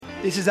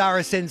This is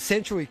RSN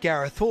Central with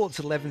Gareth Hall. It's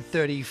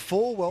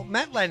 11:34. Well,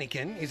 Matt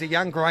Lanigan is a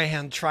young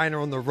greyhound trainer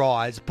on the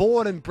rise.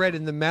 Born and bred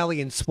in the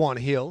Mallee in Swan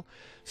Hill,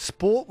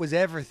 sport was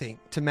everything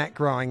to Matt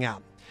growing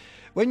up.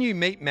 When you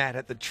meet Matt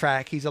at the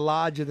track, he's a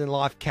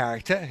larger-than-life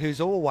character who's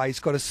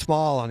always got a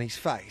smile on his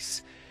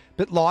face.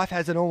 But life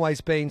hasn't always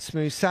been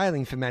smooth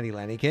sailing for Matty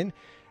Lanigan.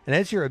 And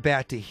as you're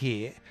about to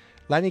hear,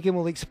 Lanigan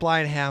will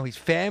explain how his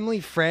family,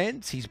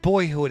 friends, his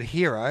boyhood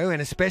hero,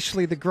 and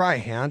especially the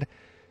greyhound,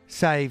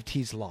 saved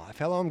his life.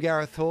 Hello, I'm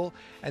Gareth Hall,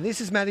 and this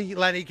is Matty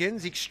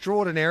Lanigan's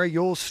Extraordinary,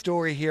 your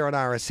story here on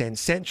RSN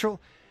Central.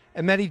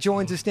 And Matty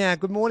joins us now.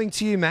 Good morning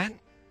to you, Matt.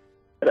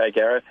 G'day,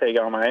 Gareth. How you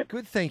going, mate?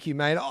 Good, thank you,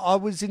 mate. I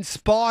was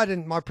inspired,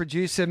 and my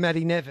producer,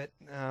 Matty Nevitt,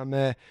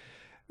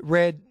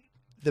 read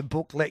the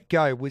book Let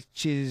Go,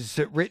 which is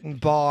written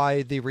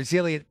by the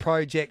Resilient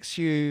Project's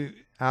Hugh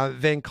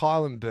Van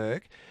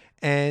Cuylenburg,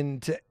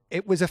 and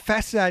it was a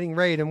fascinating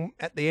read. And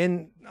at the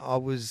end, I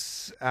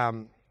was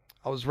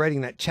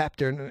reading that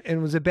chapter, and it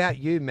was about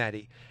you,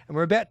 Matty. And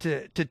we're about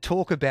to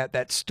talk about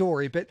that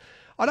story. But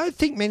I don't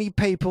think many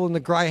people in the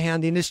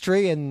greyhound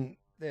industry and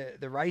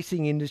the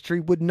racing industry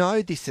would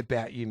know this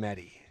about you,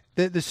 Matty.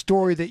 The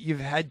story that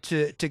you've had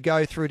to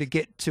go through to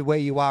get to where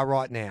you are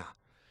right now.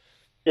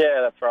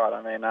 Yeah, that's right.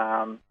 I mean,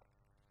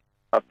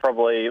 I've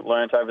probably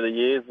learnt over the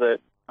years that,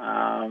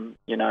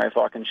 if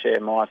I can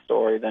share my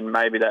story, then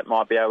maybe that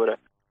might be able to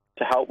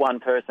help one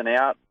person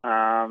out.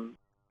 And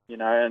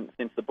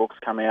since the book's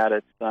come out,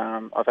 it's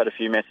I've had a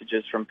few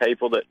messages from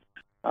people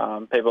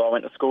people I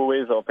went to school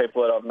with or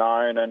people that I've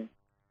known, and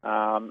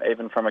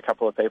even from a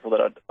couple of people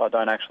that I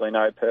don't actually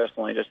know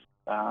personally, just,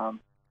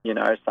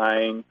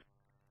 saying,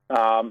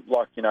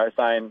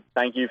 saying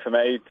thank you for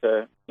me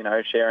to,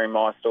 sharing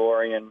my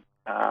story. And,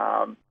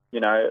 I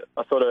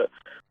sort of,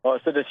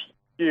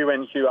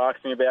 when Hugh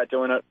asked me about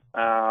doing it,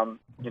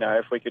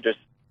 if we could just,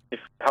 if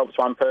it helps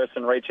one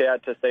person reach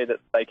out to see that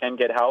they can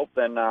get help,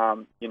 then,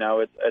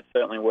 it's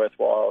certainly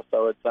worthwhile.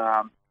 So it's,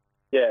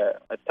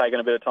 it's taken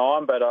a bit of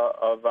time, but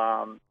I've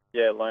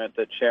learnt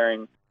that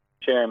sharing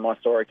my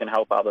story can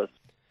help others.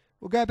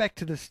 We'll go back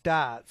to the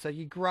start. So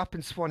you grew up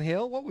in Swan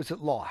Hill. What was it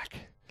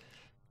like?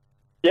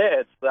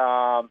 Yeah, it's,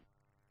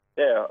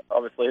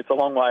 obviously it's a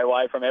long way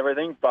away from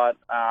everything, but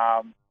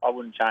I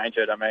wouldn't change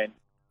it. I mean,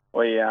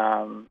 we,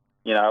 all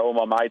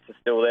my mates are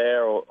still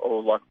there,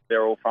 or like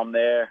they're all from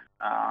there.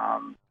 I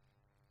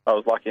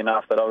was lucky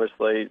enough that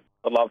obviously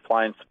I love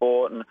playing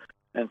sport, and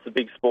it's a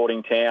big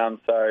sporting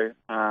town. So,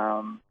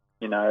 I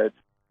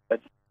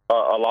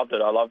loved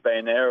it. I loved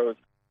being there. It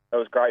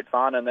was great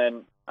fun. And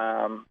then,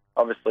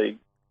 obviously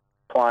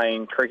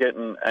playing cricket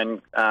and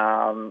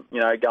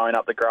going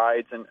up the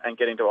grades and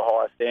getting to a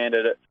higher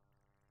standard.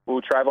 We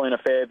were travelling a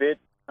fair bit,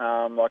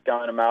 like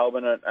going to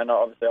Melbourne, and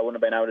obviously I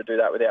wouldn't have been able to do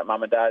that without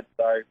Mum and Dad.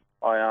 So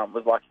I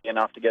was lucky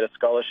enough to get a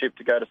scholarship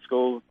to go to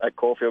school at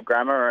Caulfield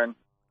Grammar, and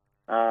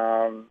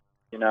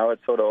it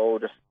sort of all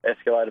just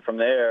escalated from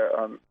there.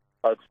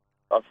 I've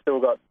still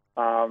got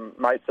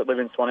mates that live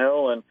in Swan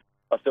Hill, and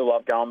I still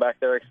love going back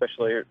there,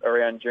 especially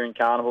around June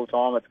Carnival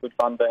time. It's good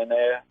fun being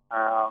there.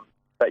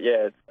 But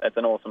yeah, it's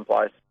an awesome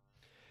place.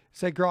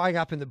 So growing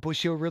up in the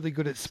bush, you were really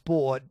good at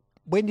sport.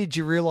 When did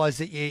you realise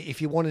that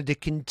if you wanted to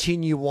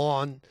continue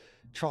on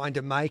trying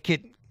to make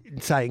it,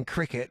 say in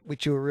cricket,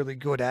 which you were really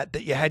good at,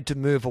 that you had to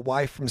move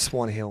away from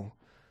Swan Hill?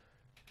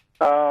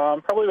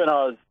 Probably when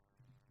I was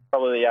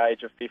the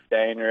age of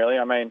 15, really.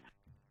 I mean,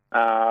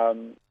 I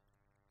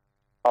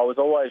was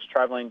always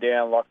travelling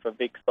down like for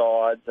Vic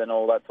sides and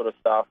all that sort of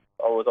stuff.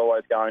 I was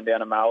always going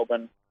down to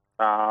Melbourne,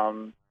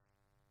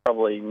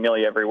 probably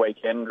nearly every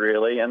weekend,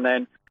 really. And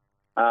then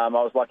I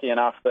was lucky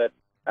enough that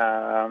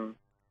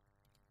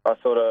I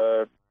sort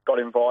of got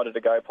invited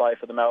to go play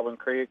for the Melbourne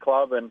Cricket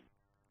Club, and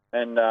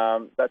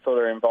that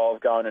sort of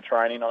involved going to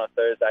training on a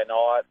Thursday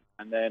night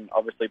and then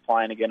obviously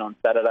playing again on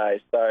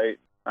Saturdays. So,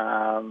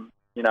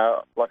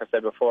 like I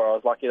said before, I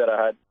was lucky that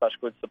I had such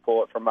good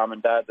support from Mum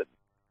and Dad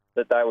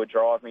that they would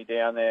drive me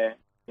down there,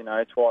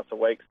 twice a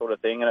week sort of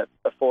thing, and it's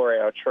a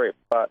 4-hour trip.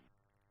 But,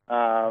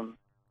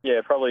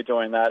 probably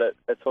doing that, it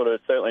sort of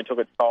certainly took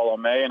its toll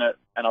on me, and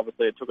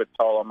obviously it took its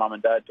toll on Mum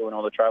and Dad doing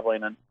all the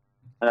travelling, and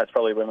that's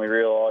probably when we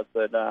realised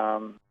that,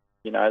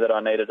 that I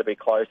needed to be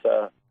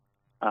closer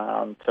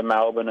to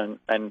Melbourne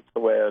and to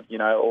where,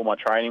 all my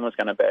training was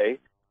going to be.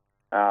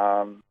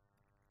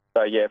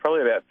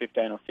 Probably about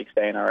 15 or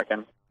 16, I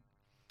reckon.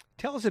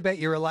 Tell us about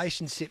your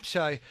relationship.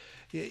 So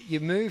you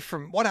moved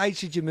from, what age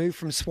did you move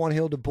from Swan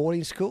Hill to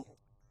boarding school?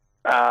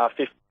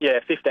 15, I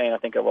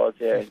think it was,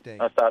 yeah. 15.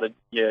 I started,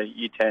 year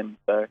 10.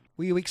 So.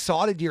 Were you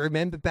excited? Do you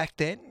remember back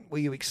then? Were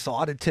you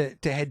excited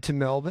to head to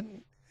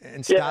Melbourne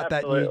and start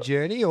that new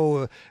journey?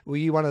 Or were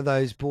you one of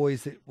those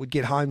boys that would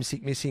get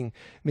homesick missing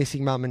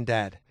Mum and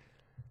Dad?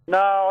 No,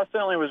 I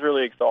certainly was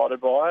really excited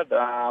by it.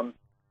 I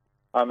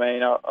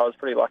was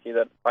pretty lucky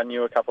that I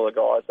knew a couple of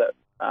guys that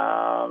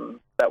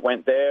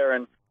went there,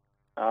 and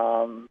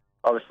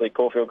obviously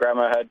Caulfield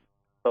Grammar had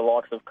the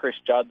likes of Chris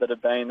Judd that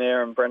had been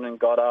there, and Brendan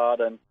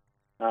Goddard, and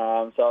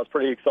so I was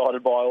pretty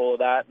excited by all of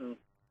that. And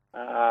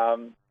I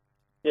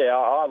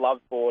love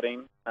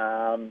boarding.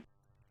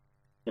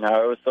 it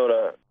was sort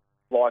of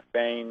like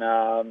being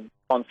on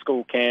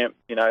school camp,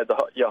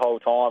 your whole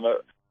time.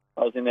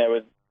 I was in there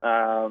with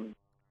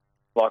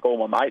like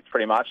all my mates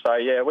pretty much. So,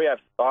 yeah,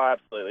 I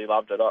absolutely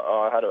loved it.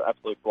 I had an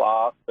absolute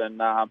blast.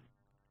 And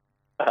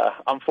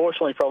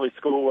unfortunately, probably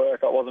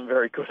schoolwork I wasn't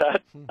very good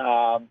at.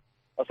 I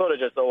sort of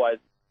just always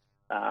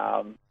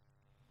I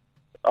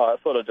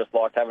sort of just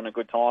liked having a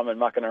good time and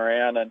mucking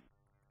around and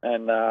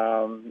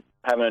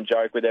having a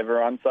joke with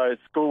everyone. So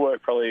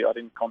schoolwork probably I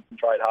didn't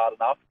concentrate hard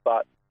enough.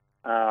 But,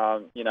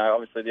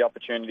 obviously the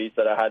opportunities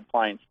that I had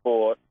playing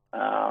sport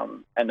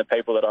and the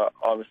people that I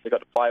obviously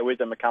got to play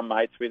with and become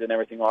mates with and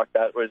everything like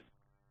that was,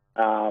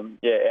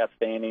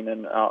 outstanding.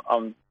 And,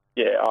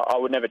 I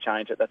would never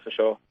change it, that's for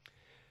sure.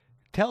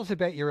 Tell us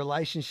about your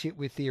relationship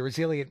with the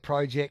Resilient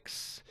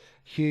Project's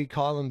Hugh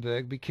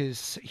Kylenberg,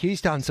 because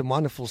Hugh's done some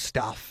wonderful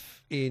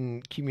stuff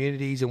in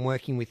communities and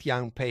working with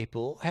young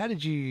people. How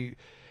did you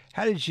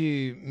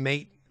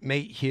meet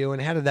Hugh,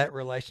 and how did that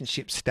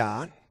relationship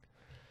start?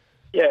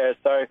 Yeah,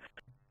 so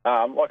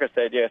like I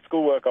said,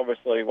 schoolwork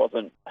obviously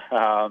wasn't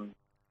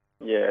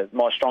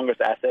my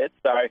strongest asset.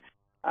 So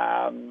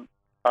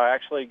I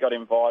actually got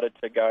invited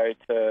to go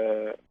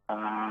to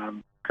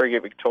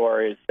Cricket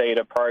Victoria's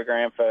CEDA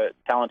program for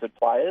talented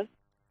players,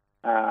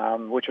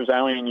 which was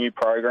only a new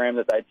program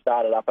that they'd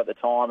started up at the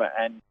time.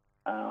 And,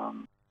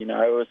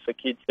 it was for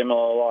kids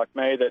similar like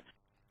me that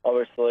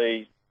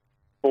obviously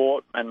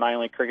sport and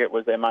mainly cricket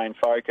was their main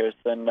focus.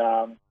 And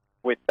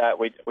with that,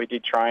 we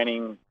did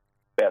training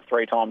about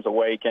 3 times a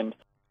week. And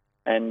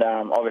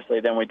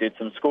obviously then we did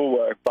some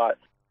schoolwork. But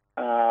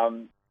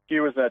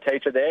Hugh was a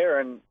teacher there.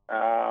 And,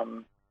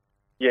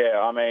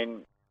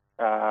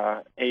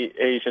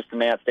 he's just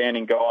an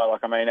outstanding guy.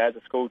 As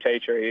a school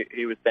teacher,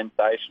 he was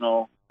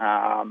sensational.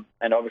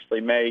 And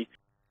obviously me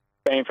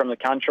being from the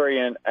country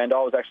and I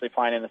was actually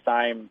playing in the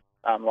same,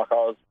 I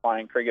was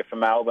playing cricket for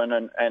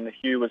Melbourne and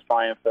Hugh was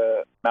playing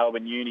for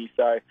Melbourne Uni.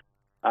 So,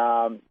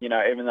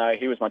 even though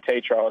he was my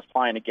teacher, I was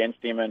playing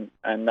against him and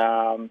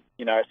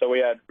so we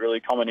had really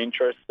common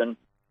interests and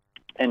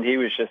he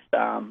was just,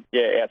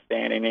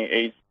 outstanding.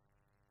 He's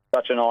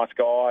such a nice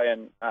guy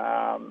and,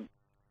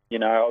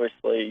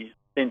 obviously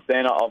since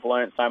then I've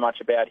learned so much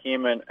about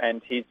him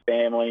and his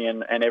family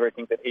and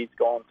everything that he's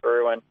gone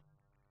through.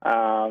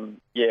 And,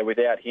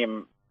 without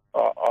him,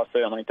 I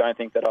certainly don't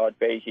think that I'd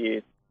be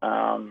here.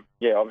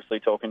 Obviously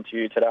talking to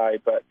you today,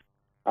 but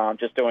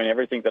just doing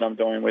everything that I'm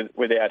doing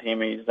without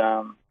him, he's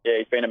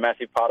been a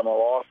massive part of my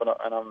life,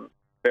 and I'm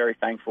very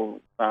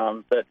thankful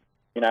that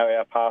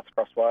our paths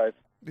crossed ways.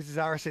 This is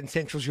RSN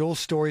Central's Your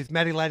Story with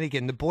Matty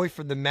Lanigan, the boy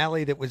from the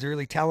Mallee that was a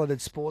really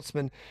talented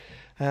sportsman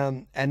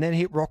and then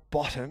hit rock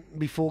bottom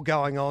before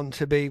going on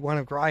to be one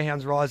of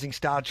Greyhound's rising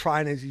star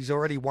trainers. He's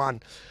already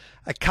won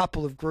a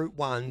couple of Group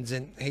 1s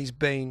and he's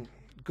been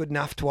good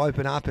enough to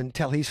open up and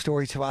tell his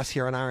story to us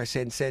here on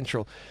RSN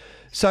Central.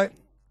 So,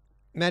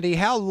 Matty,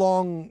 how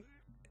long...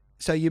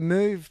 So you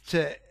moved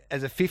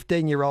as a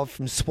 15-year-old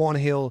from Swan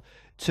Hill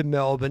to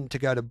Melbourne to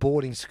go to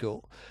boarding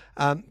school.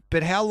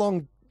 But how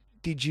long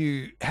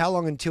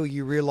until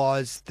you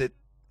realised that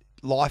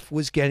life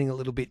was getting a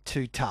little bit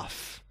too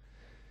tough?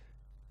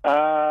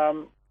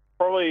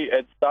 Probably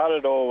it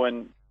started all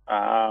when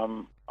I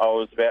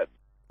was about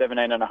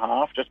 17 and a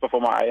half, just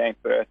before my 18th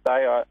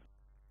birthday.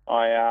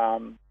 I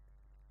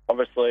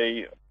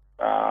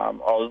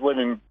was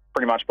living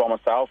pretty much by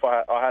myself.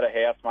 I had a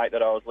housemate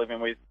that I was living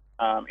with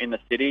in the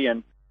city,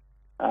 and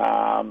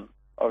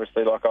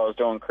obviously, I was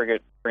doing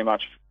cricket pretty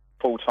much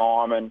full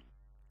time, and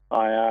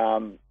I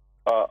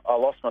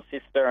lost my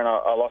sister and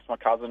I lost my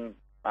cousin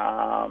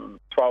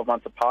 12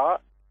 months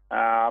apart,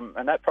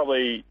 and that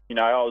probably,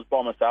 I was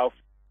by myself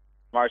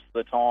most of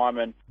the time,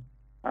 and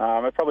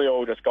it probably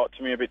all just got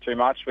to me a bit too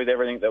much with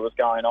everything that was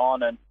going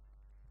on, and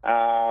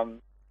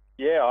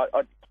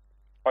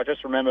I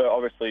just remember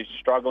obviously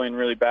struggling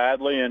really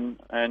badly, and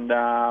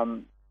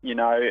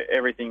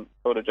everything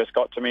sort of just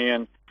got to me,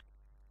 and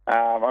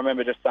I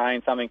remember just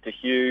saying something to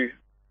Hugh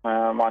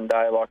one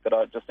day, that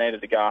I just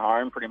needed to go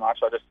home pretty much.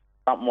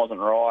 Something wasn't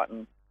right,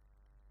 and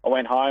I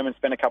went home and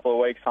spent a couple of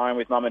weeks home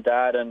with Mum and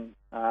Dad, and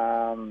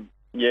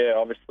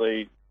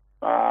obviously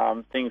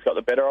things got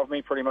the better of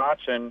me pretty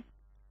much, and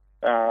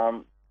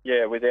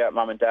without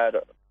Mum and Dad,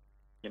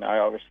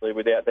 obviously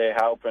without their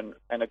help and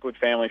a good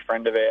family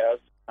friend of ours,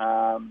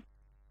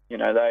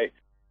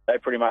 they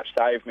pretty much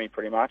saved me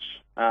pretty much.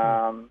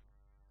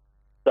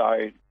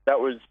 So that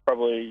was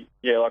probably,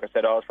 like I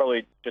said, I was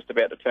probably just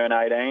about to turn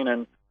 18,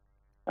 and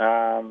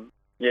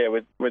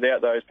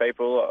without those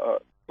people,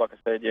 like I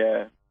said,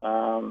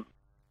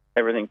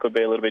 everything could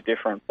be a little bit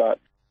different, but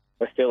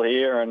we're still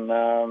here,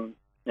 and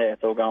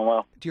it's all going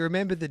well. Do you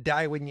remember the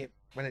day when it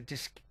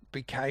just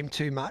became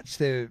too much,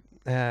 where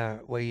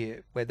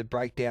the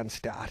breakdown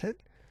started?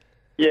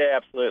 Yeah,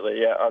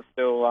 absolutely. Yeah, I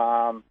still,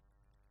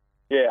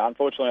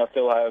 unfortunately, I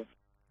still have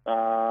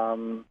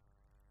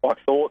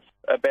thoughts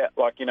about,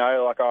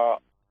 I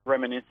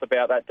reminisce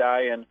about that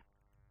day, and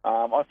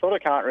I sort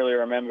of can't really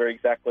remember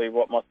exactly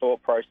what my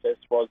thought process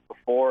was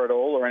before it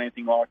all or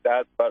anything like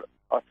that, but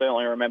I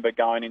certainly remember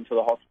going into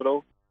the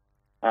hospital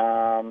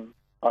I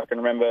can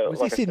remember. Was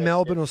like this I in said,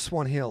 Melbourne or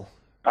Swan Hill?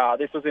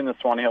 This was in the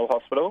Swan Hill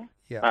Hospital.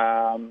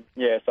 Yeah.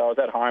 So I was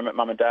at home at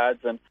Mum and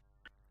Dad's, and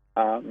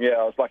I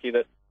was lucky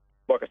that,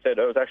 like I said,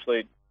 it was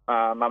actually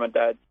Mum and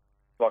Dad,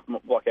 like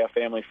our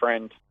family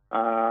friend.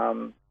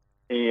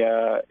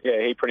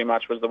 He pretty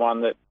much was the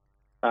one that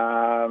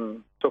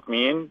took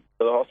me in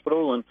to the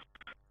hospital, and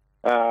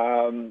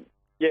I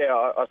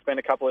spent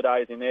a couple of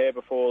days in there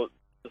before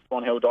the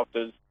Swan Hill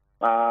doctors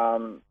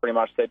pretty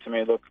much said to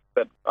me, look,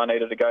 that I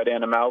needed to go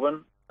down to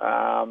Melbourne,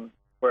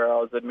 where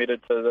I was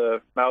admitted to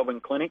the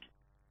Melbourne clinic,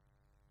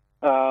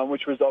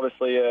 which was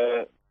obviously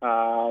a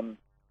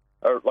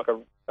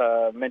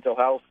mental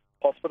health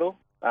hospital,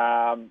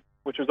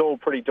 which was all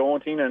pretty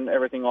daunting and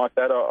everything like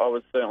that. I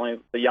was certainly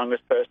the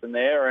youngest person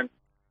there, and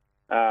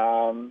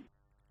I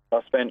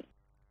spent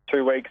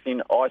 2 weeks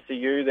in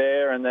ICU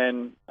there, and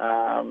then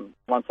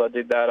once I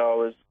did that, I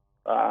was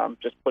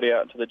just put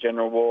out into the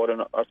general ward,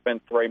 and I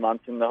spent 3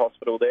 months in the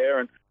hospital there,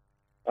 and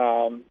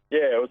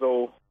it was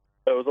all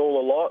a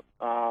lot.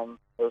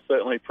 It was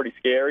certainly pretty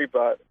scary,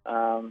 but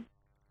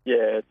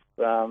it's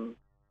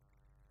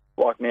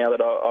like now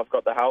that I've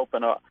got the help,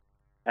 and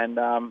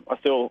I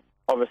still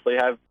obviously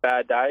have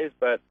bad days,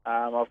 but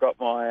I've got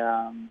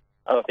my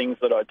other things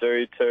that I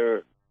do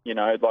to,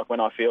 like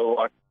when I feel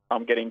like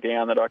I'm getting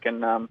down, that I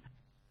can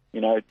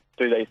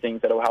do these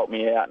things that will help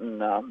me out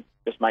and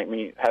just make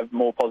me have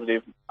more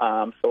positive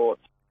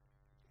thoughts.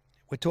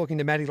 We're talking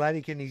to Matty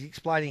Lanigan. He's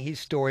explaining his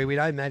story. We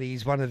know Matty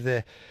is one of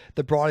the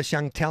brightest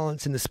young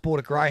talents in the sport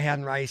of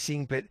greyhound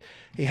racing, but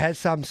he has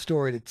some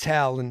story to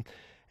tell. And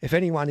if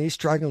anyone is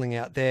struggling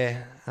out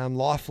there,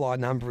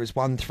 Lifeline number is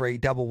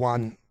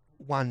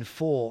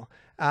 131114.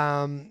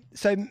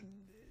 So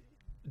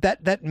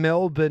that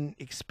Melbourne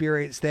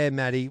experience there,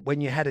 Matty,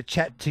 when you had a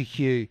chat to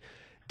Hugh,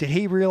 did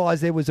he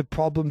realise there was a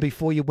problem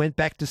before you went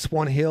back to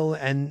Swan Hill,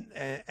 and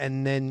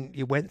then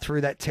you went through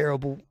that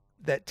terrible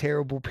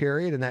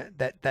period and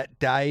that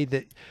day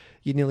that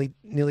you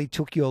nearly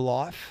took your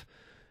life?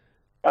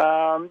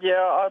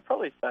 I'd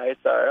probably say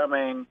so. I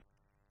mean,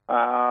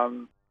 I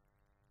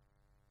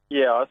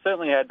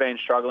certainly had been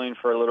struggling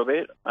for a little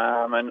bit,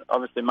 and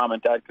obviously Mum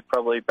and Dad could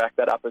probably back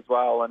that up as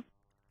well. And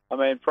I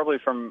mean, probably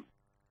from,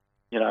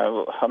 we've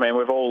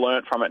all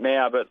learnt from it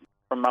now, but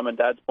from Mum and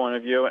Dad's point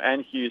of view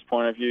and Hugh's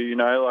point of view,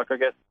 I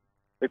guess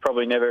we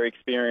probably never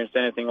experienced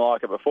anything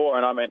like it before.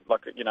 And I mean,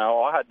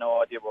 I had no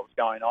idea what was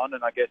going on,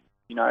 and I guess,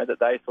 that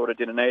they sort of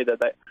didn't either.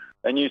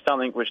 They knew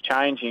something was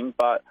changing,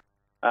 but,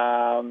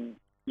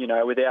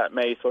 without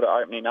me sort of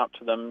opening up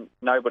to them,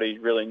 nobody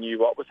really knew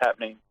what was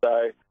happening.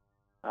 So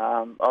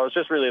I was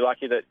just really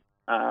lucky that,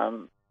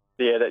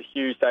 that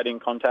Hugh stayed in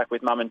contact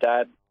with Mum and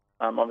Dad,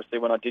 obviously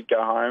when I did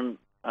go home.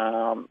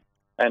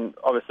 And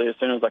obviously as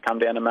soon as I come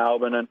down to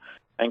Melbourne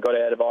and got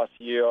out of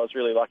ICU, I was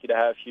really lucky to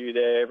have Hugh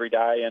there every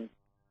day, and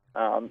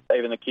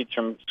even the kids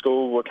from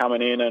school were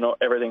coming in and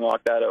everything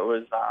like that. It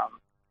was,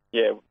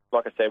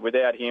 like I said,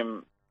 without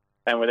him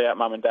and without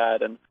Mum and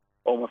Dad and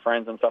all my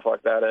friends and stuff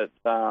like that, it's,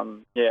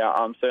 I'm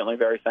certainly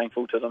very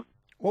thankful to them.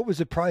 What was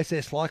the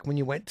process like when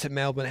you went to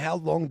Melbourne? How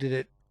long did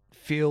it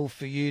feel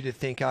for you to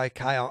think,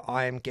 okay,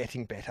 I am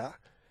getting better?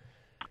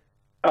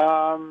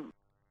 Probably,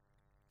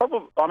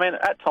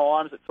 at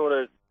times it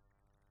was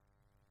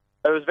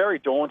very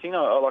daunting.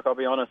 I'll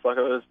be honest, it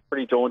was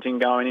pretty daunting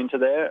going into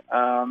there.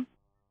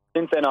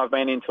 Since then, I've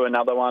been into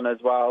another one as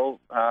well.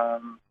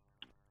 I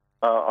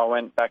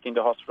went back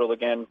into hospital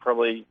again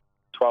probably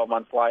 12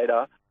 months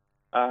later.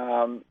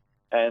 And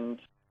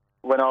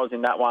when I was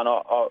in that one,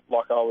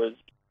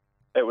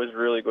 it was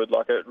really good.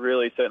 It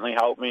really certainly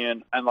helped me.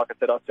 And like I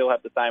said, I still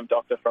have the same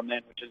doctor from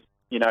then, which is,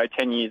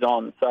 10 years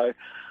on. So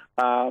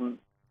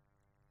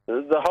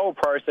the whole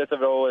process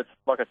of it all, it's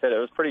like I said, it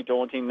was pretty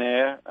daunting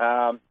there.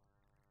 I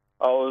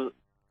was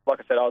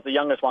the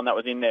youngest one that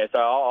was in there, so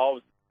I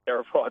was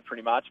terrified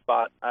pretty much.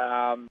 But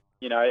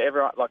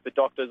everyone, like the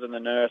doctors and the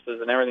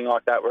nurses and everything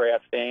like that, were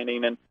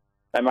outstanding, and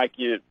they make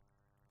you,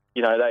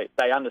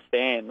 they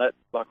understand that,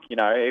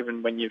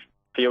 even when you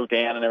feel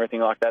down and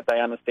everything like that, they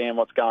understand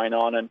what's going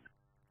on. And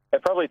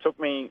it probably took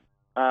me,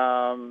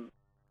 I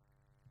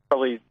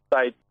don't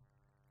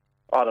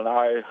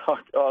know, I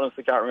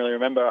honestly can't really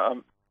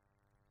remember.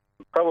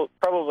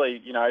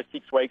 Probably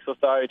 6 weeks or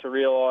so to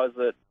realise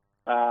that.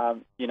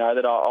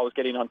 That I was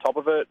getting on top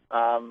of it.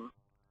 I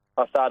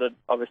started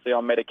obviously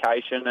on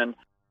medication, and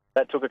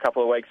that took a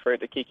couple of weeks for it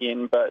to kick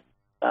in. But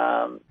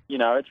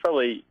it's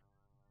probably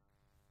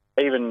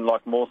even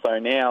more so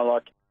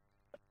now.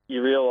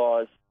 You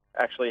realise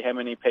actually how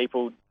many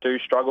people do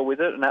struggle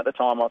with it. And at the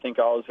time, I think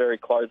I was very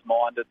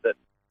closed-minded. That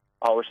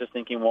I was just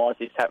thinking, why is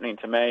this happening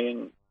to me?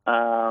 And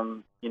I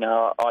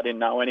didn't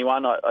know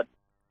anyone. I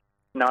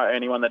know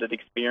anyone that had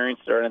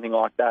experienced it or anything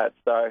like that.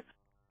 So.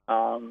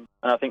 And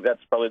I think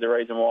that's probably the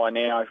reason why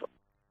now,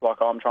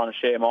 I'm trying to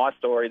share my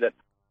story, that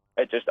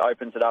it just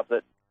opens it up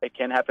that it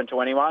can happen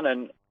to anyone.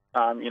 And,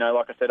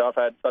 like I said, I've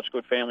had such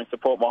good family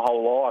support my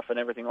whole life and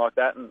everything like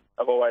that. And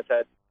I've always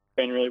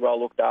been really well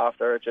looked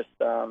after. It just,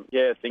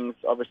 things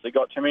obviously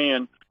got to me,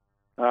 and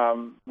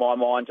my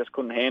mind just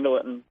couldn't handle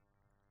it. And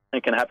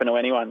it can happen to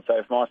anyone. So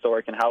if my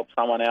story can help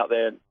someone out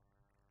there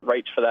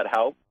reach for that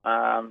help,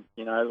 then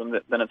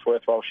it's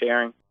worthwhile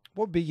sharing.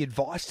 What would be your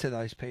advice to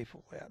those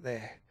people out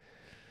there?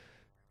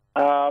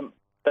 That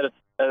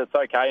it's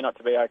okay not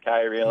to be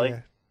okay, really.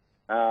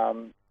 Yeah.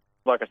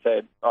 Like I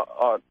said,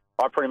 I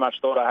pretty much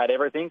thought I had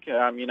everything.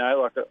 I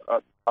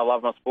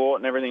love my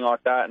sport and everything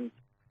like that, and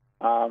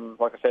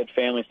like I said,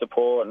 family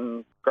support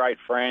and great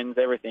friends,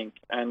 everything.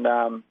 And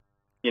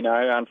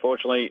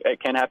unfortunately, it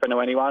can happen to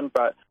anyone,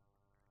 but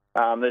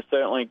there's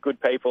certainly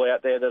good people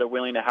out there that are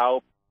willing to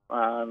help.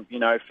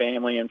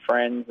 Family and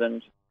friends,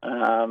 and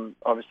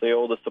obviously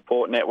all the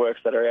support networks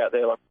that are out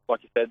there,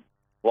 like you said,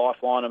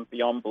 Lifeline and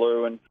Beyond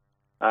Blue, and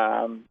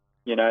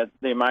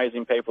the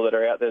amazing people that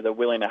are out there that are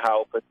willing to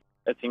help.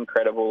 It's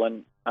incredible,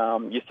 and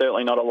you're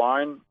certainly not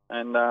alone.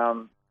 And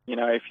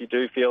if you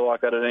do feel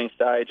like that at any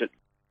stage, it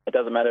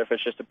doesn't matter if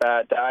it's just a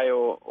bad day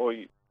or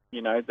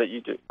that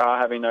you are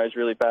having those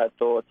really bad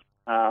thoughts.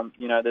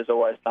 There's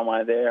always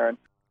someone there, and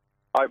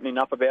opening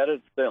up about it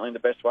is certainly the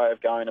best way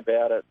of going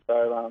about it.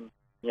 So,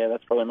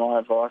 that's probably my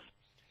advice.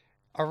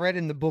 I read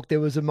in the book there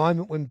was a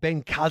moment when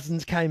Ben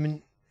Cousins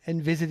came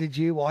and visited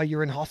you while you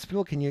were in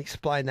hospital. Can you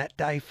explain that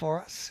day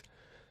for us?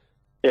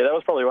 Yeah, that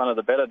was probably one of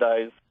the better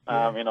days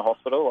in a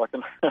hospital.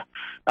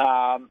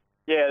 That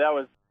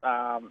was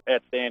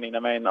outstanding. I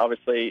mean,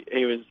 obviously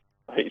he's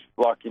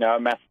like, I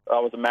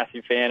was a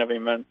massive fan of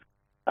him, and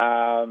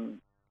I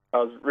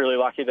was really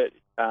lucky that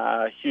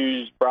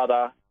Hugh's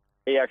brother,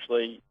 he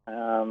actually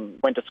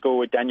went to school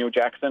with Daniel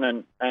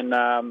Jackson, and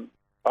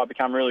I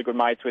become really good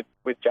mates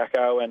with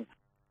Jacko, and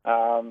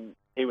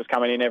he was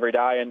coming in every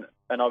day,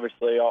 and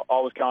obviously I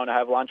was going to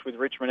have lunch with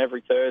Richmond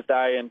every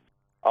Thursday, and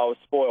I was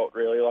spoilt,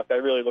 really. Like, they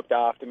really looked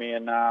after me,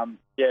 and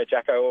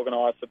Jacko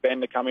organised for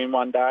Ben to come in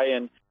one day,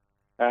 and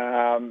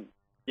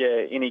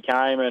in he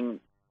came, and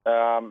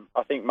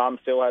I think Mum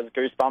still has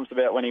goosebumps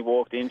about when he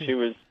walked in.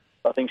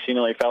 I think she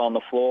nearly fell on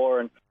the floor,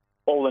 and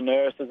all the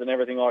nurses and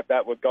everything like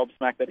that were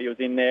gobsmacked that he was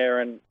in there,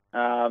 and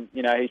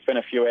he spent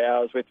a few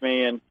hours with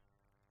me, and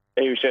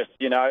he was just,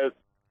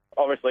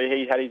 obviously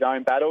he had his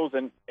own battles,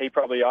 and he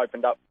probably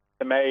opened up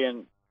to me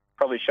and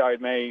probably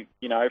showed me,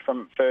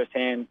 from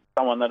firsthand,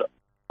 someone that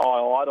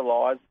I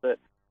idolised, that,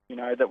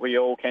 that we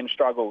all can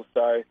struggle.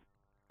 So,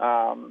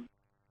 and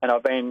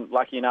I've been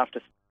lucky enough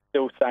to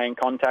still stay in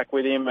contact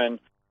with him, and,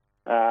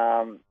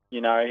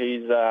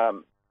 he's,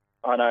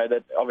 I know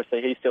that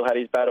obviously he still had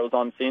his battles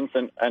on since,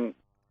 and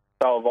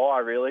so have I,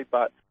 really,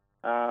 but,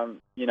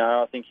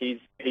 I think he's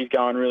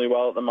going really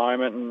well at the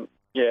moment, and,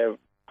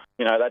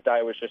 that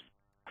day was just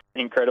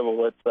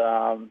incredible. It's,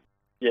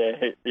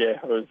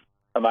 it was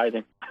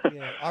amazing.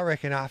 I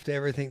reckon after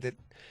everything that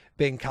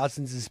Ben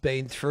Cousins has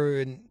been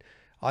through, and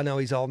I know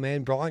his old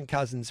man, Brian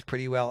Cousins,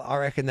 pretty well, I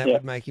reckon that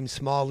would make him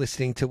smile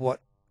listening to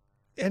what,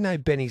 I know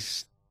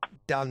Benny's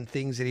done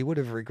things that he would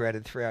have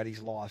regretted throughout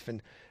his life,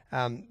 and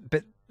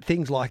but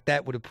things like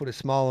that would have put a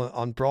smile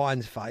on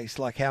Brian's face,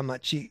 like how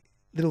much a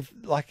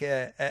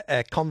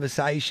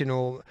conversation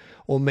or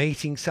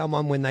meeting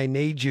someone when they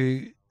need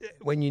you,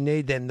 when you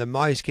need them the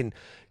most, can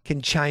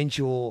change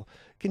your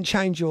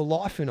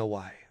life in a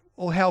way,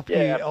 or help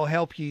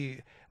you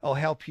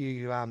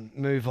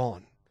move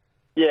on.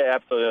 Yeah,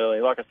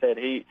 absolutely. Like I said,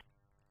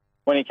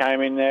 when he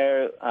came in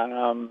there,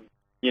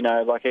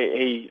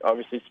 he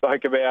obviously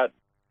spoke about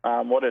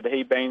what had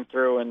he been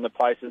through and the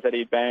places that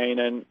he'd been,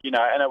 and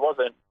and it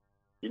wasn't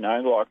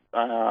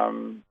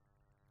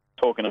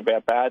talking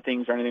about bad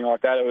things or anything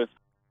like that. It was,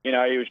 he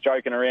was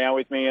joking around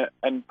with me,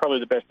 and probably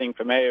the best thing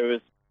for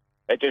me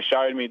it just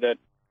showed me that,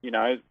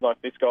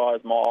 this guy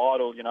is my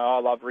idol. I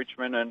love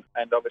Richmond, and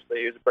obviously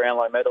he was a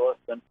Brownlow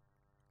medalist, and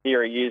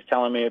here he is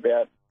telling me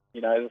about,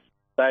 the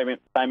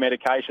same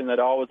medication that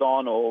I was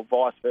on, or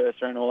vice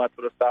versa, and all that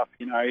sort of stuff.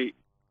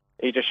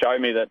 He just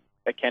showed me that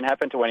it can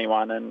happen to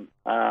anyone, and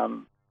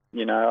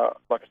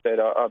like I said,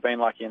 I've been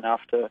lucky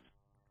enough to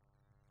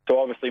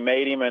obviously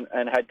meet him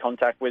and had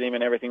contact with him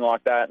and everything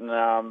like that, and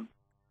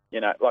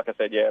like I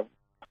said,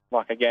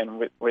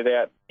 again,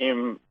 without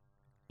him,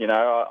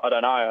 I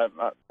don't know,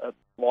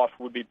 life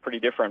would be pretty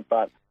different,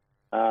 but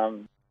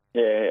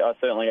I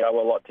certainly owe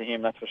a lot to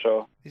him, that's for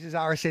sure. This is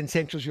RSN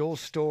Central's Your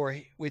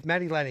Story with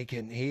Matty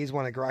Lanigan. He is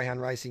one of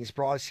greyhound racing's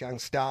brightest young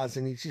stars,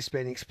 and he's just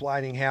been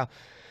explaining how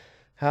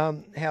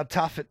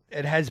tough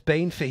it has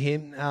been for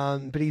him,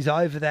 but he's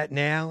over that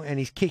now, and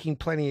he's kicking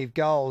plenty of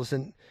goals.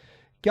 And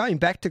going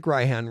back to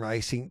greyhound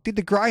racing, did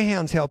the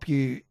greyhounds help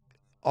you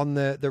on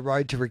the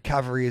road to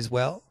recovery as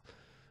well?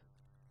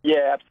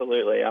 Yeah,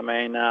 absolutely. I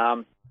mean,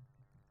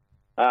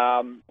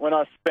 when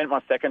I spent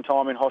my second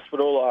time in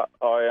hospital,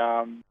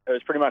 I it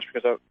was pretty much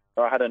because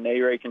I had a knee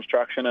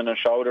reconstruction and a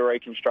shoulder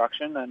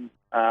reconstruction, and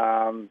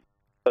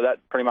so that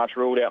pretty much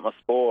ruled out my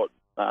sport.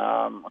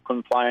 I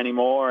couldn't play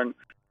anymore, and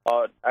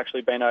I'd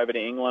actually been over to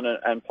England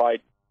and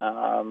played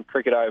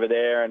cricket over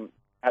there, and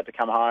had to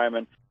come home.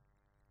 And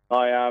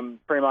I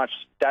pretty much,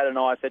 Dad and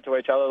I said to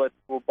each other,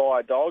 we'll buy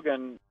a dog,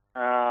 and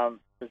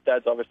because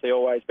Dad's obviously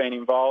always been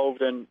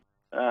involved, and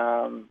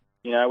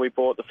we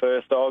bought the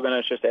first dog, and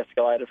it's just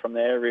escalated from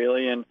there,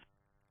 really. And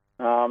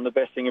the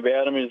best thing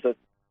about them is that,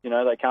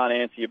 they can't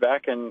answer you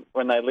back, and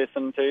when they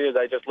listen to you,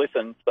 they just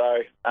listen.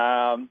 So,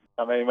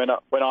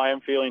 when I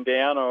am feeling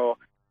down or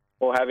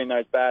having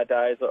those bad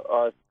days,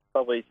 I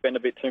probably spend a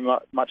bit too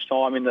much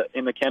time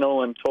in the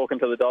kennel and talking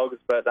to the dogs.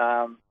 But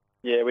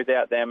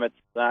without them, it's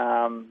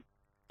I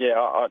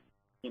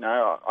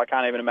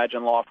can't even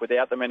imagine life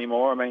without them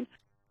anymore. I mean,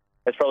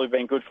 it's probably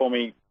been good for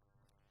me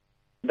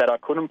that I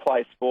couldn't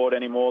play sport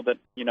anymore. That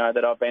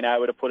that I've been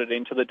able to put it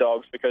into the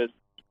dogs, because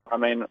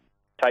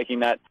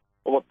taking that,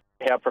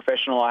 how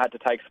professional I had to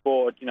take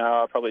sport,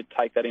 I probably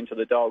take that into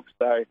the dogs.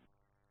 So,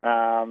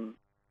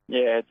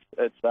 they're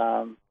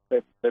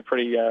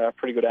pretty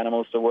good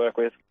animals to work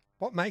with.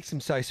 What makes them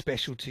so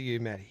special to you,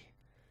 Matty?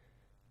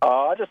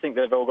 I just think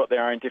they've all got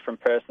their own different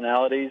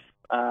personalities.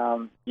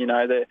 They're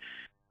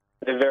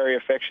very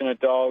affectionate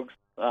dogs.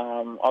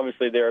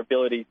 Obviously, their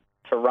ability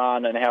to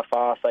run and how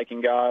fast they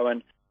can go,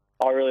 and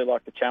I really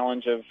like the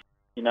challenge of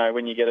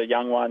when you get a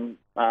young one,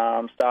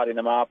 starting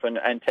them up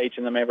and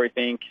teaching them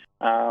everything,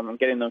 and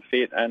getting them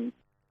fit, and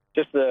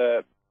just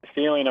the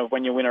feeling of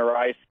when you win a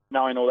race,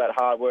 knowing all that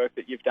hard work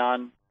that you've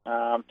done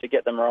to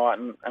get them right,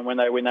 and when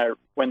they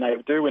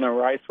do win a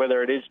race,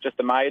 whether it is just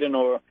a maiden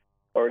or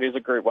it is a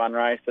Group 1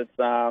 race, it's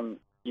the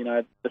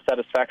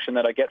satisfaction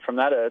that I get from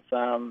that.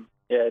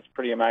 It's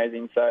pretty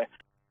amazing. So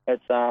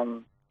it's I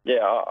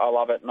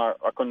love it, and I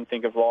couldn't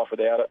think of life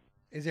without it.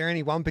 Is there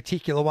any one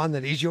particular one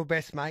that is your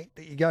best mate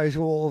that you go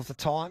to all of the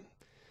time?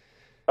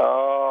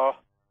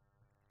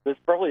 There's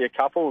probably a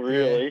couple,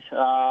 really.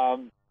 Yeah.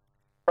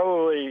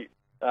 Probably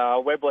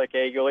Webleck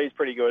Eagle. He's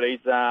pretty good.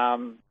 He's got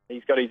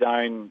his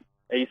own.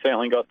 He's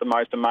certainly got the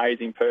most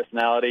amazing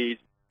personality.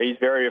 He's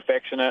very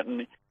affectionate,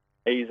 and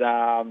he's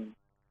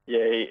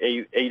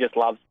he just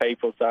loves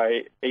people.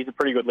 So he's a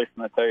pretty good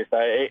listener too.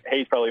 So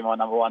he's probably my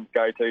number one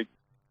go-to.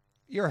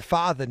 You're a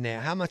father now.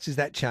 How much has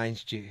that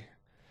changed you?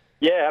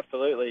 Yeah,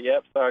 absolutely.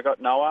 Yep. So I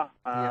got Noah,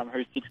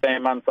 who's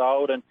 16 months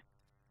old, and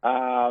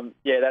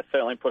that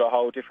certainly put a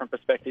whole different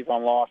perspective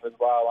on life as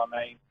well. I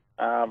mean,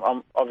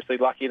 I'm obviously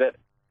lucky that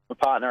my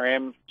partner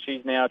Em,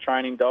 she's now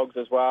training dogs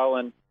as well,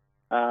 and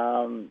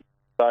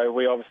so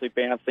we obviously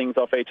bounce things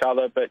off each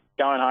other. But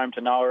going home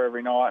to Noah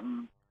every night,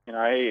 and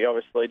he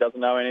obviously doesn't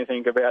know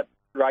anything about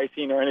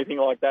racing or anything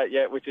like that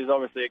yet, which is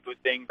obviously a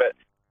good thing. But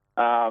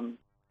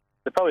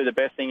probably the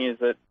best thing is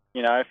that,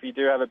 if you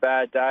do have a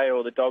bad day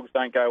or the dogs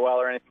don't go well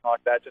or anything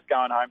like that, just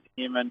going home to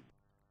him and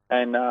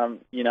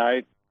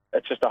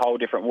it's just a whole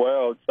different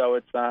world. So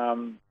it's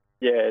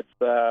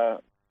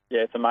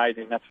it's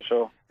amazing, that's for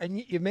sure. And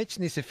you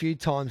mentioned this a few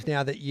times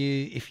now, that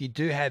if you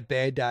do have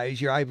bad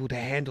days, you're able to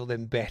handle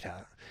them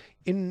better.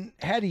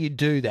 How do you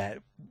do that?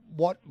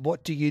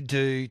 What do you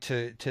do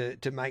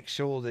to make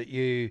sure that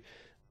you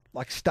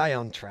stay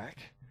on track?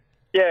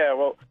 Yeah,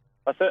 well,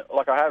 I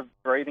have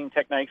breathing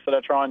techniques that I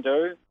try and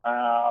do.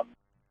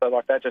 So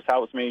that just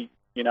helps me,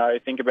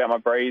 think about my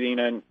breathing,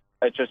 and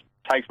it just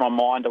takes my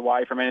mind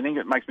away from anything.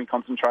 It makes me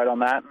concentrate on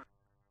that.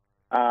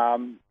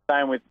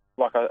 Same with,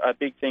 a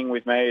big thing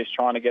with me is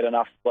trying to get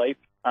enough sleep,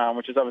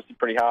 which is obviously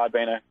pretty hard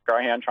being a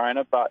greyhound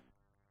trainer. But,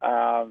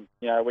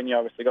 when you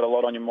obviously got a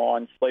lot on your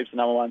mind, sleep's the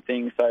number one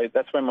thing. So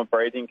that's when my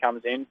breathing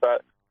comes in.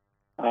 But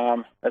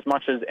as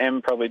much as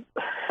Em probably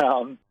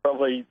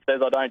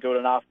says I don't do it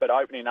enough, but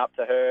opening up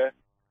to her,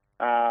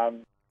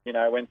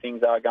 when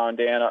things are going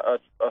down, I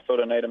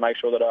sort of need to make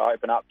sure that I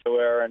open up to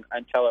her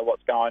and tell her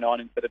what's going on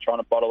instead of trying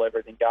to bottle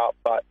everything up.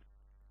 But,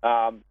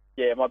 my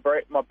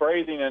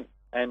breathing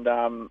and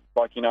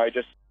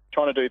just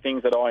trying to do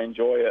things that I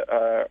enjoy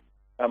are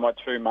my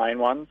two main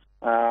ones.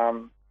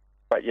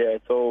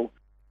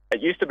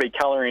 It used to be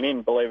colouring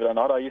in, believe it or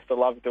not. I used to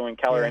love doing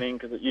colouring in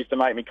because it used to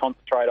make me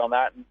concentrate on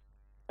that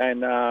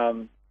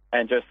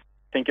and just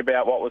think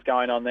about what was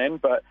going on then.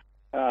 But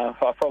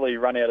I've probably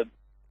run out of.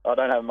 I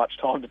don't have much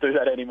time to do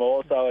that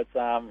anymore. So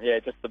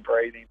it's just the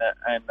breathing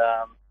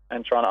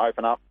and trying to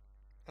open up.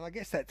 And I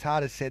guess that's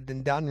harder said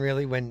than done,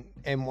 really, when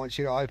Em wants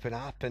you to open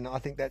up. And I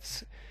think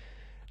that's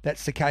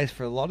the case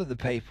for a lot of the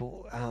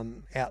people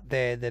out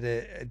there that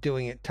are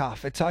doing it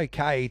tough. It's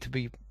okay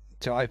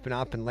to open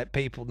up and let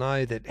people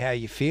know that how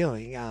you're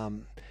feeling,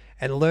 and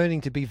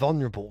learning to be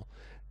vulnerable.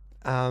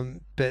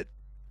 But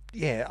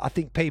yeah, I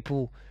think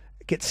people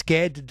get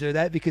scared to do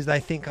that because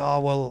they think, oh,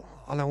 well,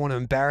 I don't want to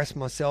embarrass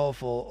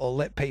myself or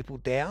let people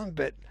down.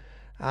 But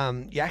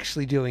you're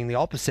actually doing the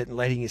opposite and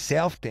letting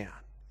yourself down.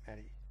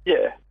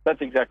 Yeah,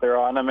 that's exactly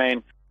right. And I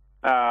mean,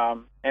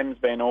 Em's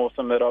been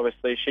awesome that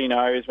obviously she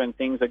knows when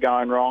things are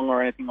going wrong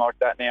or anything like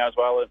that now as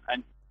well.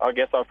 And I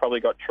guess I've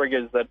probably got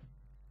triggers that,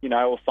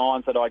 or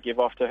signs that I give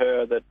off to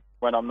her that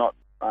when I'm not,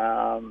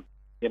 when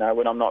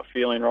I'm not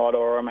feeling right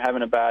or I'm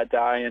having a bad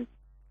day.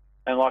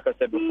 And like I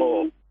said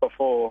before,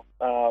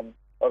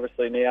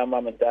 obviously now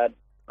Mum and Dad,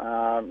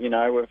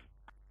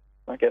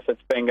 I guess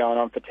it's been going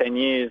on for 10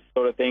 years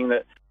sort of thing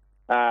that,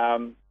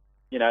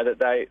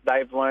 that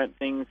they've learnt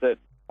things that,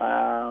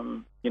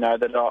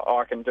 that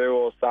I can do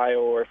or say,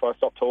 or if I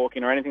stop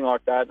talking or anything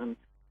like that. And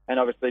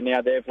obviously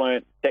now they've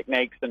learnt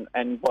techniques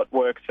and what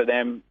works for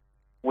them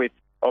with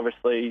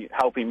obviously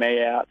helping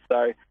me out.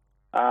 So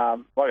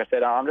like I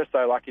said, I'm just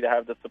so lucky to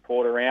have the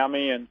support around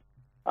me, and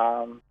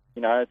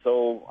it's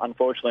all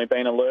unfortunately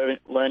been a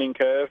learning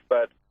curve,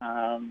 but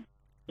I'm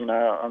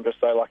just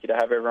so lucky to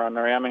have everyone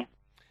around me.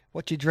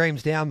 What's your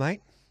dreams now,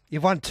 mate?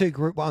 You've won 2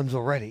 Group 1s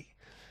already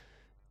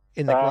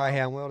in the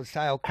Greyhound World, a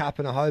Sale Cup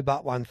and a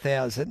Hobart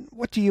 1000.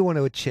 What do you want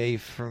to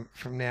achieve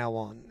from now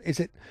on?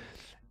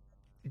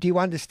 Do you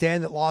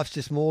understand that life's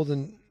just more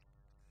than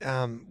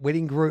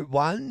winning Group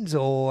 1s,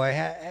 or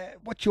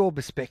what's your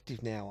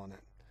perspective now on it?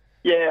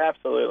 Yeah,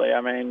 absolutely.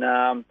 I mean,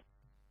 as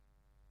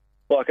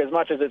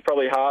much as it's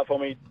probably hard for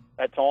me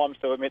at times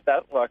to admit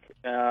that,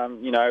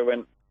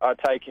 when I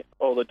take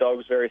all the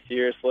dogs very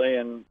seriously,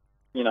 and,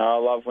 I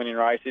love winning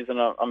races, and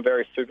I'm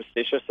very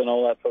superstitious and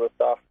all that sort of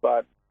stuff,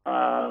 but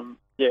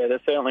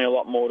there's certainly a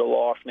lot more to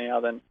life now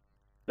than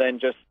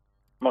just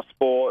my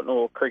sport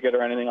or cricket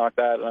or anything like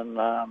that,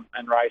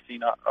 and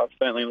racing. I've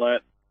certainly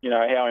learnt,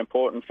 how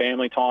important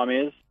family time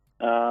is,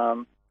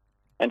 and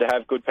to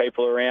have good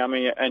people around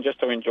me, and just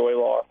to enjoy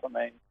life. I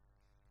mean,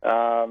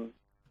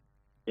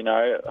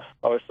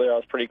 obviously I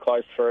was pretty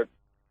close for it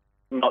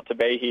not to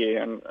be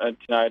here, and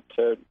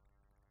to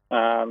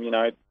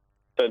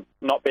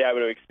not be able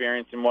to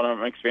experience in what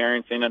I'm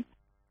experiencing,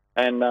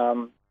 and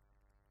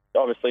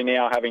obviously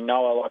now having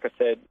Noah, like I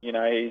said,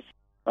 he's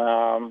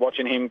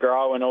watching him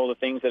grow and all the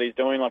things that he's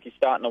doing, like he's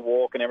starting to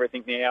walk and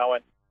everything now,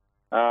 and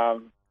I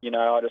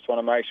just want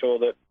to make sure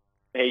that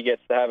he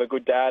gets to have a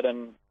good dad,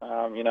 and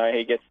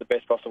he gets the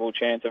best possible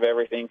chance of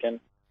everything, and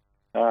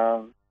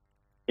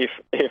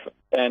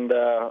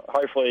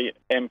hopefully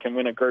Em can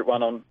win a Group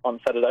 1 on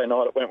Saturday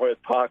night at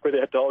Wentworth Park with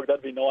our dog.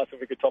 That'd be nice if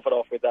we could top it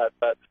off with that.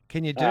 But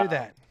can you do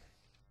that?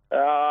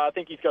 I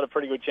think he's got a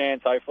pretty good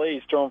chance, hopefully.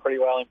 He's drawn pretty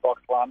well in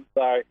box 1,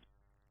 so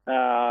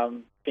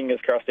fingers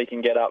crossed he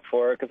can get up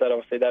for it, because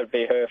that would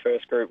be her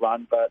first Group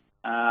 1. But,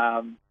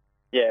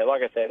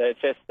 like I said,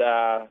 it's just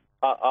I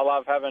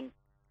love having,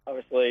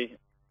 obviously,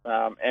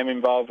 Em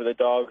involved with the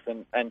dogs,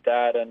 and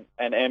Dad,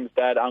 and Em's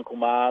dad, Uncle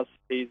Mars.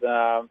 He's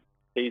a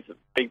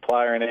big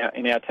player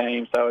in our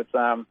team, so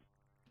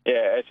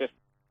it's just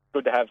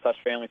good to have such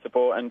family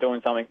support and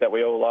doing something that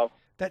we all love.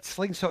 That's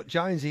Slingshot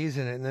Jonesy,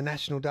 isn't it, in the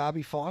National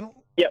Derby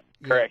final? Yep,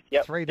 correct.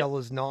 Yep.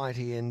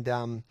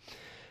 $3.90,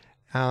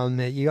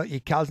 and you got your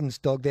cousin's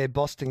dog there,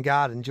 Boston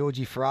Garden,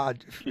 Georgie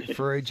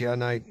Ferrugia. I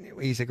know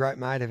he's a great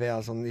mate of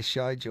ours on this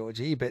show,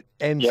 Georgie, but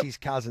Em's his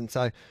cousin,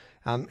 so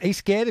he's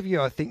scared of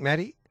you, I think,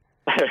 Matty.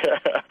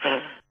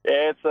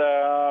 Yeah,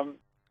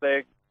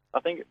 I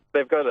think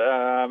they've got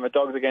a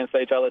dogs against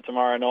each other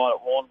tomorrow night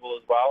at Warrnambool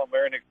as well, and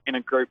we're in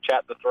a group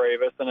chat, the three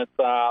of us, and it's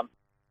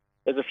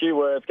there's a few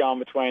words going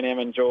between Em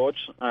and George.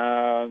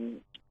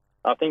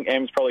 I think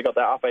Em's probably got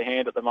the upper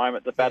hand at the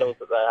moment, the battles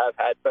that they have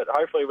had, but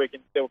hopefully we can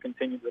still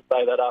continue to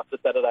say that after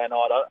Saturday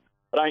night.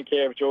 I don't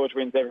care if George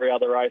wins every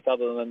other race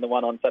other than the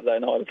one on Saturday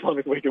night, as long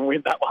as we can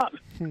win that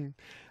one.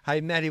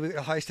 Hey, Matty, we've got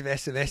a host of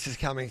SMSs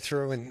coming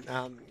through, and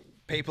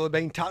people have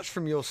been touched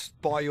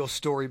by your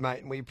story,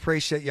 mate, and we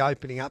appreciate you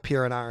opening up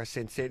here on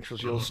RSN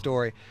Central's Your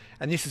Story.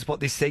 And this is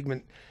what this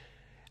segment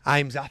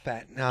aims up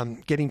at,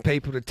 getting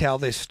people to tell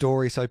their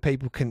story so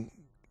people can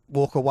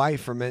walk away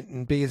from it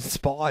and be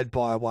inspired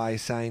by a way,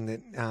 saying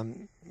that,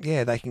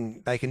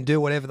 they can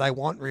do whatever they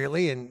want,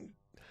 really, and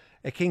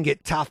it can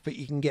get tough, but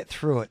you can get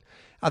through it.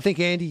 I think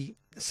Andy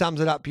sums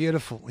it up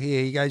beautiful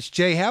here. He goes,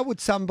 gee, how would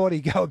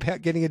somebody go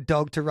about getting a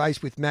dog to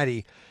race with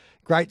Matty?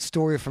 Great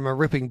story from a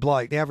ripping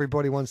bloke. Now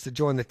everybody wants to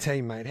join the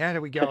team, mate. How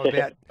do we go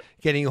about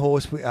getting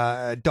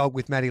a dog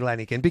with Matty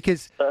Lanigan?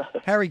 Because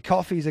Harry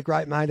Coffey's a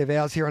great mate of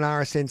ours here on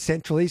RSN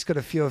Central. He's got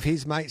a few of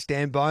his mates,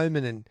 Dan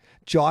Bowman and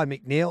Jai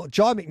McNeil.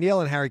 Jai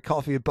McNeil and Harry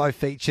Coffey are both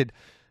featured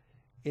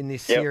in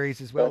this series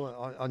as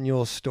well on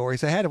Your Story.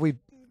 So how do we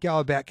go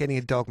about getting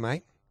a dog,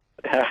 mate?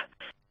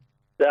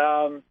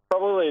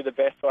 Probably the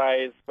best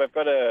way is we've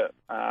got a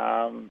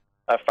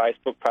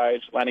Facebook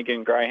page,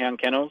 Lanigan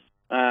Greyhound Kennels.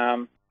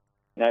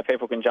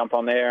 People can jump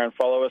on there and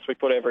follow us. We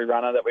put every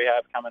runner that we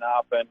have coming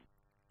up,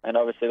 and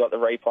obviously like the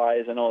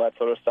replays and all that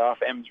sort of stuff.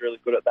 Em's really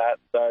good at that,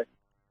 so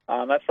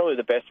that's probably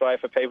the best way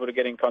for people to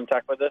get in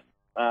contact with us.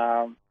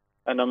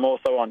 And I'm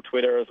also on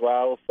Twitter as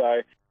well,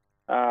 so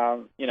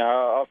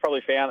I've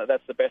probably found that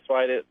that's the best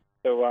way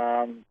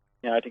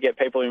to get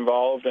people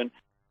involved. And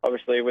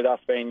obviously with us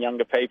being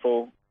younger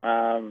people,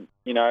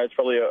 it's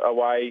probably a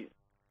way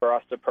for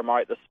us to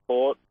promote the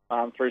sport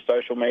through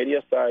social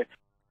media. So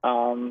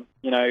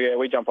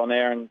we jump on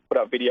there and put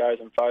up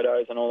videos and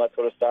photos and all that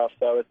sort of stuff.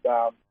 So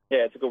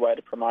it's a good way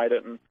to promote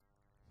it. And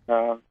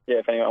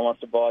if anyone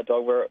wants to buy a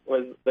dog,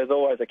 there's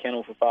always a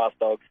kennel for fast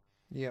dogs.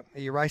 Yeah. Are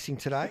you racing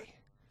today?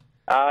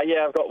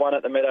 I've got one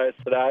at the Meadows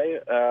today.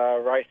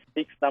 Race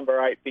 6,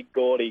 number 8, Big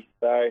Gordy.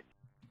 So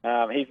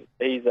he's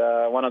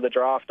one of the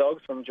draft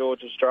dogs from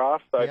George's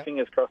draft. So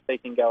fingers crossed he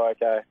can go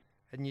okay.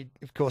 And you,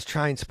 of course,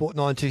 train Sport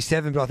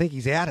 927, but I think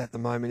he's out at the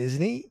moment,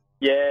 isn't he?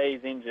 Yeah,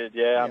 he's injured,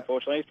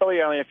 unfortunately. He's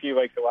probably only a few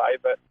weeks away,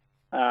 but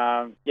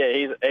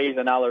he's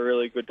another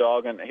really good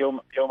dog, and he'll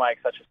make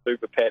such a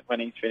super pet when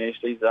he's finished.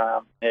 He's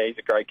a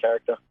great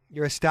character.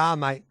 You're a star,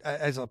 mate.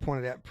 As I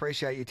pointed out,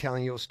 appreciate you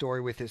telling your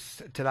story with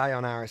us today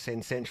on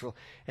RSN Central.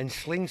 And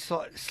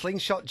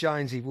Slingshot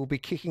Jonesy will be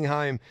kicking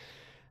home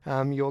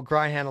your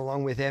greyhound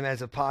along with them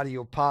as a part of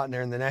your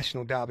partner in the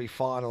National Derby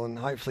final, and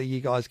hopefully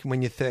you guys can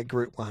win your third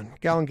Group 1.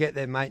 Go and get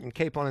there, mate, and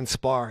keep on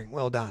inspiring.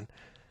 Well done.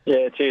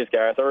 Yeah, cheers,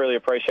 Gareth. I really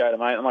appreciate it,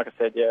 mate. And like I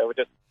said, we're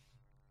just,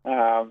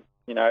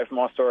 if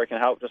my story can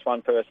help just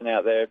one person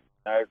out there,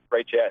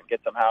 reach out and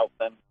get some help,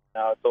 then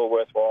it's all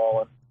worthwhile.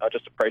 And I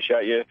just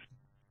appreciate you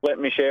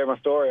letting me share my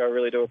story. I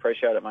really do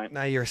appreciate it, mate.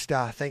 No, you're a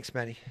star. Thanks,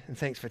 Matty. And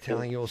thanks for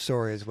telling your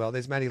story as well.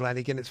 There's Matty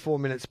Lanigan. It's 4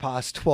 minutes past 12.